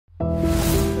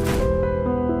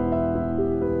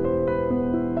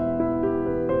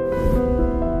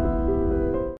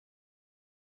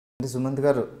సుమంత్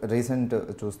గారు రీసెంట్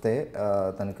చూస్తే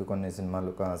తనకి కొన్ని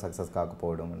సినిమాలు సక్సెస్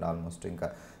కాకపోవడం అండ్ ఆల్మోస్ట్ ఇంకా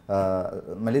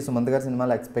మళ్ళీ సుమంత్ గారి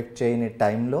సినిమాలు ఎక్స్పెక్ట్ చేయని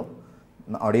టైంలో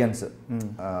ఆడియన్స్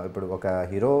ఇప్పుడు ఒక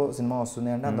హీరో సినిమా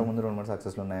వస్తుంది అంటే అంతకుముందు 2-3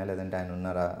 సక్సెస్లు ఉన్నాయా లేదంటే ఆయన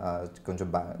ఉన్నారా కొంచెం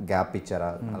గ్యాప్ ఇచ్చారా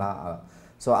అలా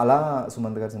సో అలా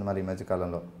సుమంత్ గారి సినిమాలు ఈ మధ్య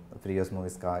కాలంలో ప్రీవియస్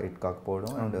మూవీస్ హిట్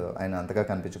కాకపోవడం అండ్ ఆయన అంతగా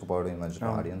కనిపించకపోవడం ఈ మధ్యలో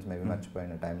ఆడియన్స్ మేబీ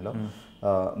మర్చిపోయిన టైంలో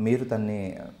మీరు తన్ని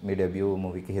మీ డెబ్యూ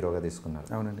మూవీకి హీరోగా తీసుకున్నారు.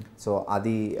 అవునండి. సో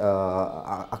అది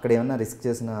అక్కడ ఏమన్నా రిస్క్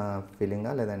చేసిన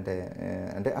ఫీలింగా లేదంటే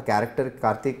అంటే ఆ క్యారెక్టర్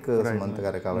కార్తీక్ సుమంత్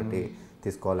గారు కాబట్టి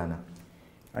తీసుకోవాలనా?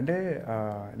 అంటే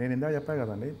నేను ఇందాక చెప్పా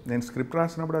కదండి, నేను స్క్రిప్ట్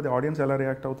రాసినప్పుడు అది ఆడియన్స్ ఎలా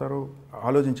రియాక్ట్ అవుతారో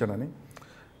ఆలోచించానని.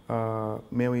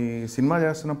 మేము ఈ సినిమా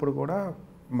చేస్తున్నప్పుడు కూడా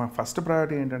మా ఫస్ట్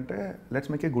ప్రయారిటీ ఏంటంటే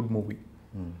let's make a good movie.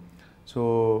 So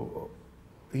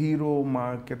hero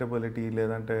marketability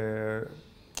లేదంటే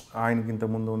ఆయనకి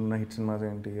ఇంతకుముందు ఉన్న హిట్ సినిమాస్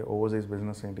ఏంటి, ఓవర్సీస్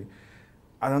బిజినెస్ ఏంటి,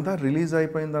 అదంతా రిలీజ్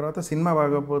అయిపోయిన తర్వాత సినిమా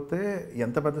బాగపోతే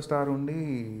ఎంత పెద్ద స్టార్ ఉండి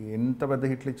ఎంత పెద్ద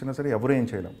హిట్లు ఇచ్చినా సరే ఎవరు ఏం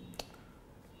చేయలేం.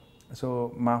 సో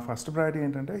మా ఫస్ట్ ప్రయారిటీ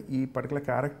ఏంటంటే ఈ పర్టికులర్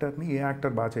క్యారెక్టర్ని ఏ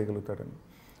యాక్టర్ బాగా చేయగలుగుతారని.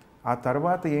 ఆ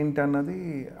తర్వాత ఏంటి అన్నది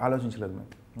ఆలోచించలేదు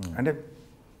మేము. అంటే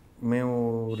మేము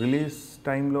రిలీజ్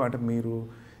టైంలో అంటే మీరు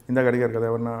ఇందాక అడిగారు కదా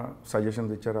ఎవరన్నా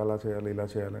సజెషన్స్ ఇచ్చారు అలా చేయాలి ఇలా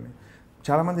చేయాలని,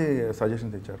 చాలామంది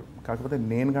సజెషన్స్ ఇచ్చారు. కాకపోతే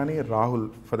నేను కానీ రాహుల్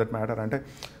ఫర్ దట్ మ్యాటర్ అంటే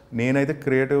నేనైతే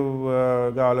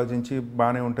క్రియేటివ్గా ఆలోచించి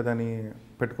బాగానే ఉంటుందని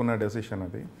పెట్టుకున్న డెసిషన్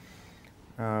అది.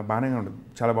 బాగానే ఉంటుంది,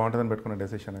 చాలా బాగుంటుందని పెట్టుకున్న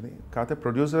డెసిషన్ అది. కాకపోతే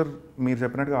ప్రొడ్యూసర్ మీరు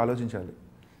చెప్పినట్టుగా ఆలోచించాలి.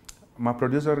 మా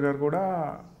ప్రొడ్యూసర్ గారు కూడా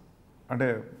అంటే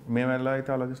మేము ఎలా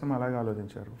అయితే ఆలోచిస్తామో అలాగే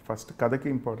ఆలోచించారు. ఫస్ట్ కథకి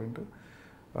ఇంపార్టెంట్.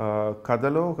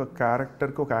 కథలో ఒక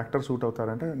క్యారెక్టర్కి ఒక actor suit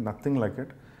అవుతారంటే nothing like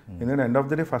it. ఎందుకంటే end of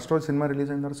the day first రోజు సినిమా రిలీజ్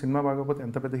అయిన తర్వాత సినిమా బాగోకపోతే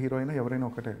ఎంత పెద్ద హీరో అయినా ఎవరైనా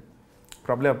ఒకటే.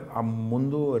 ప్రాబ్లమ్ ఆ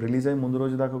ముందు రిలీజ్ అయ్యి ముందు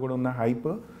రోజు దాకా కూడా ఉన్న హైప్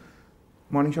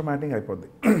మార్నింగ్ షో మ్యాటింగ్ అయిపోద్ది.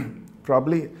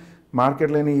 ప్రాబ్లీ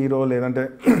మార్కెట్ లేని హీరో లేదంటే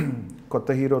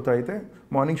కొత్త హీరోతో అయితే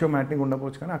మార్నింగ్ షో మ్యాటింగ్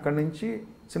ఉండకపోవచ్చు, కానీ అక్కడి నుంచి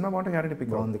సినిమా బాగుంటే గ్యారెంటీ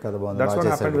పిక్ అవుతుంది. దట్స్ వాట్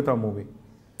హ్యాపెండ్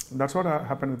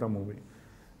విత్ ఆ movie.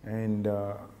 And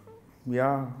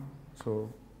yeah, so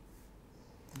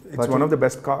it's one of the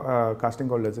best casting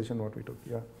call decision what we took.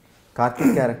 Yeah.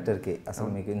 Karthik క్యారెక్టర్కి అసలు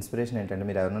మీకు ఇన్స్పిరేషన్ ఏంటంటే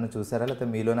మీరు ఎవరైనా చూసారా లేకపోతే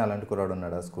మీలోనే అలాంటి కుర్రాడు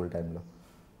ఉన్నాడా స్కూల్ టైంలో?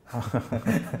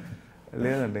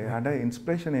 లేదండి, అంటే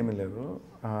ఇన్స్పిరేషన్ ఏమీ లేదు.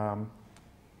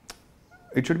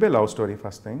 It should be love story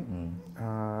first thing.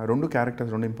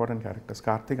 రెండు ఇంపార్టెంట్ క్యారెక్టర్స్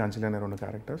కార్తీక్ అంజలి అనే 2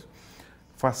 characters.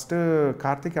 First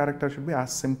Karthik character should be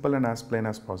as simple and as plain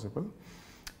as possible.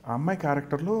 ఆ అమ్మాయి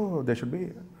క్యారెక్టర్లో they should be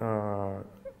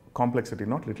complexity,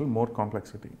 not little more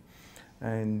complexity.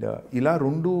 And ఇలా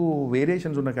 2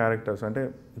 variations ఉన్న characters. అంటే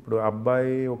ఇప్పుడు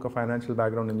అబ్బాయి ఒక ఫైనాన్షియల్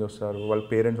బ్యాక్గ్రౌండ్ నుంచి వస్తారు, వాళ్ళ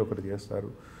పేరెంట్స్ ఒకటి చేస్తారు,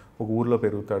 ఒక ఊర్లో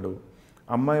పెరుగుతాడు.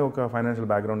 అమ్మాయి ఒక ఫైనాన్షియల్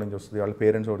బ్యాక్గ్రౌండ్ నుంచి వస్తుంది, వాళ్ళ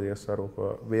పేరెంట్స్ ఒకటి చేస్తారు, ఒక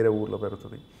వేరే ఊర్లో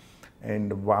పెరుగుతుంది.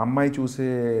 అండ్ అమ్మాయి చూసే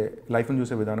లైఫ్ని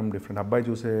చూసే విధానం డిఫరెంట్, అబ్బాయి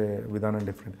చూసే విధానం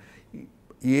డిఫరెంట్.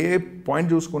 ఏ పాయింట్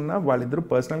చూసుకున్నా వాళ్ళిద్దరూ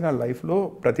పర్సనల్గా లైఫ్లో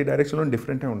ప్రతి డైరెక్షన్లో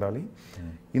డిఫరెంటే ఉండాలి.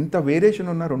 ఇంత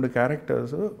వేరియేషన్ ఉన్న 2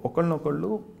 క్యారెక్టర్స్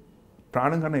ఒకళ్ళనొకళ్ళు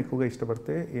ప్రాణం కన్నా ఎక్కువగా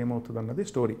ఇష్టపడితే ఏమవుతుంది అన్నది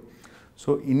స్టోరీ. సో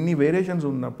ఇన్ని వేరియేషన్స్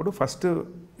ఉన్నప్పుడు ఫస్ట్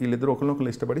వీళ్ళిద్దరు ఒకరినొకరు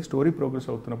ఇష్టపడి స్టోరీ ప్రోగ్రెస్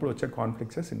అవుతున్నప్పుడు వచ్చే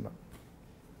కాన్ఫ్లిక్ట్సే సినిమా.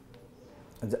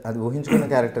 అది ఊహించుకున్న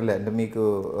క్యారెక్టర్లే అంటే మీకు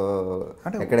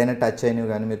అంటే ఎక్కడైనా టచ్ అయినవి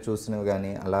కానీ మీరు చూసినవి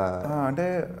కానీ అలా అంటే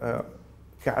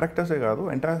క్యారెక్టర్సే కాదు,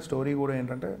 ఎంటైర్ స్టోరీ కూడా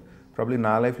ఏంటంటే ప్రాబ్లీ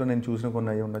నా లైఫ్లో నేను చూసిన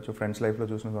కొన్ని అయి ఉండొచ్చు, ఫ్రెండ్స్ లైఫ్లో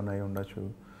చూసిన కొన్ని అయి ఉండొచ్చు,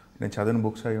 నేను చదివిన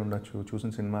బుక్స్ అయి ఉండొచ్చు, చూసిన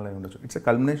సినిమాలు అయి ఉండొచ్చు. It's a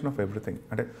culmination of everything.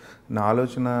 అంటే నా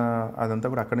ఆలోచన అదంతా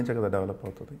కూడా అక్కడి నుంచే కదా డెవలప్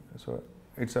అవుతుంది. So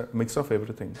it's a mix of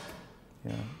everything.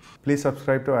 Please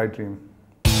subscribe to iDream.